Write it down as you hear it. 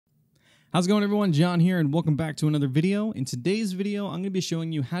How's it going, everyone? John here, and welcome back to another video. In today's video, I'm going to be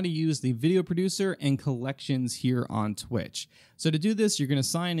showing you how to use the video producer and collections here on Twitch. So to do this, you're going to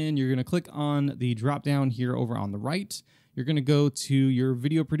sign in. You're going to click on the drop down here over on the right. You're going to go to your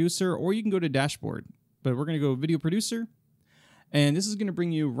video producer, or you can go to dashboard. But we're going to go video producer. And this is going to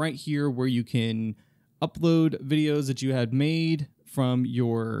bring you right here where you can upload videos that you had made from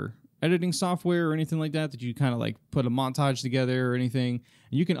your editing software or anything like that you kind of like put a montage together or anything,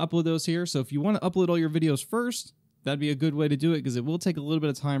 and you can upload those here. So if you want to upload all your videos first, that'd be a good way to do it because it will take a little bit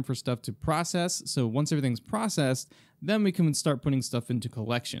of time for stuff to process. So once everything's processed, then we can start putting stuff into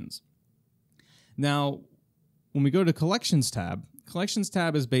collections. Now, when we go to collections tab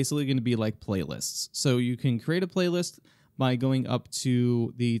is basically going to be like playlists. So you can create a playlist by going up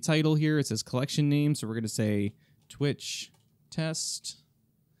to the title here. It says collection name. So we're going to say Twitch test.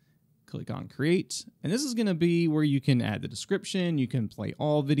 Click on create, and this is going to be where you can add the description, you can play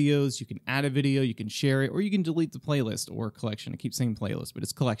all videos, you can add a video, you can share it, or you can delete the playlist or collection. I keep saying playlist, but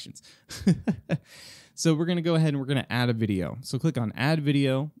it's collections. So we're going to go ahead and we're going to add a video. So click on add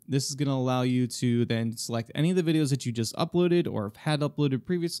video. This is going to allow you to then select any of the videos that you just uploaded or had uploaded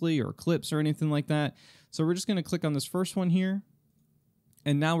previously, or clips or anything like that. So we're just going to click on this first one here,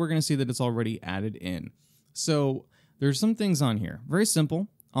 and now we're going to see that it's already added in. So there's some things on here. Very simple.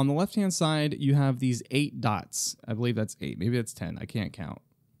 On the left-hand side, you have these 8 dots. I believe that's 8. Maybe that's 10. I can't count.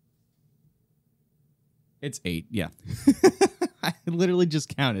 It's 8. Yeah. I literally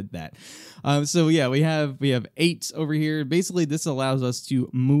just counted that. So yeah, we have 8 over here. Basically, this allows us to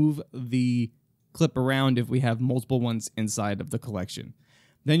move the clip around if we have multiple ones inside of the collection.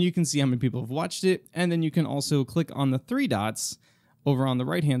 Then you can see how many people have watched it, and then you can also click on the 3 dots over on the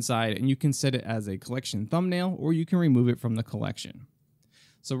right-hand side, and you can set it as a collection thumbnail, or you can remove it from the collection.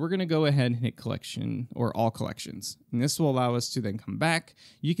 So we're going to go ahead and hit collection or all collections. And this will allow us to then come back.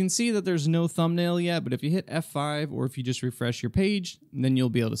 You can see that there's no thumbnail yet, but if you hit F5 or if you just refresh your page, then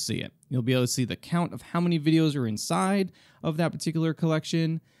you'll be able to see it. You'll be able to see the count of how many videos are inside of that particular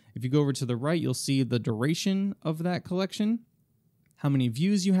collection. If you go over to the right, you'll see the duration of that collection, how many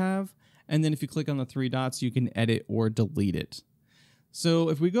views you have, and then if you click on the 3 dots, you can edit or delete it. So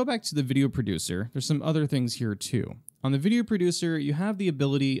if we go back to the video producer, there's some other things here too. On the video producer, you have the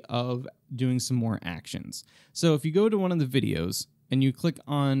ability of doing some more actions. So if you go to one of the videos and you click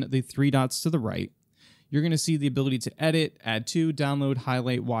on the 3 dots to the right, you're going to see the ability to edit, add to, download,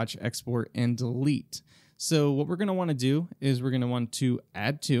 highlight, watch, export, and delete. So what we're going to want to do is we're going to want to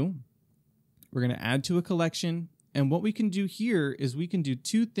add to. We're going to add to a collection. And what we can do here is we can do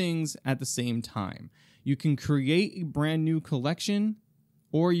 2 things at the same time. You can create a brand new collection,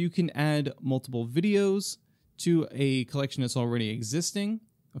 or you can add multiple videos to a collection that's already existing.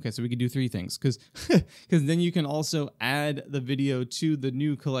 Okay, so we could do 3 things because then you can also add the video to the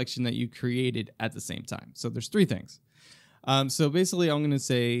new collection that you created at the same time. So there's 3 things. So basically I'm going to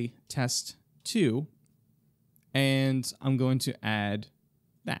say test 2, and I'm going to add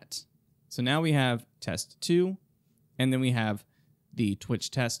that. So now we have test 2, and then we have the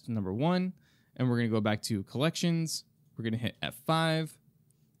Twitch test number 1, and we're going to go back to collections. We're going to hit F5,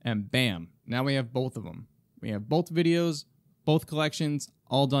 and bam, now we have both of them. We have both videos, both collections,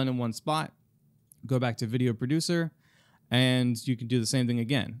 all done in one spot. Go back to video producer, and you can do the same thing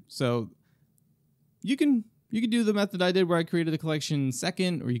again. So you can do the method I did where I created the collection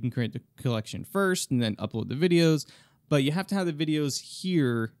second, or you can create the collection first and then upload the videos. But you have to have the videos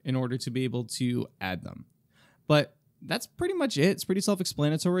here in order to be able to add them. But that's pretty much it. It's pretty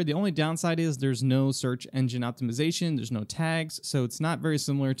self-explanatory. The only downside is there's no search engine optimization. There's no tags. So it's not very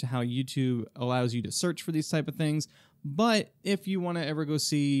similar to how YouTube allows you to search for these type of things. But if you want to ever go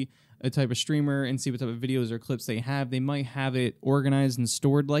see a type of streamer and see what type of videos or clips they might have it organized and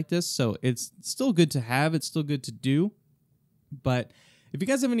stored like this. So it's still good to have. It's still good to do. But if you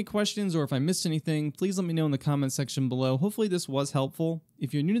guys have any questions or if I missed anything, please let me know in the comment section below. Hopefully this was helpful.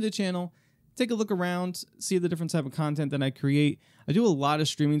 If you're new to the channel, take a look around, see the different type of content that I create. I do a lot of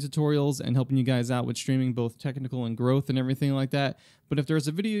streaming tutorials and helping you guys out with streaming, both technical and growth and everything like that. But if there's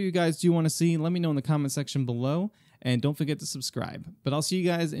a video you guys do want to see, let me know in the comment section below. And don't forget to subscribe. But I'll see you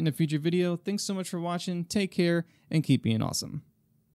guys in a future video. Thanks so much for watching. Take care and keep being awesome.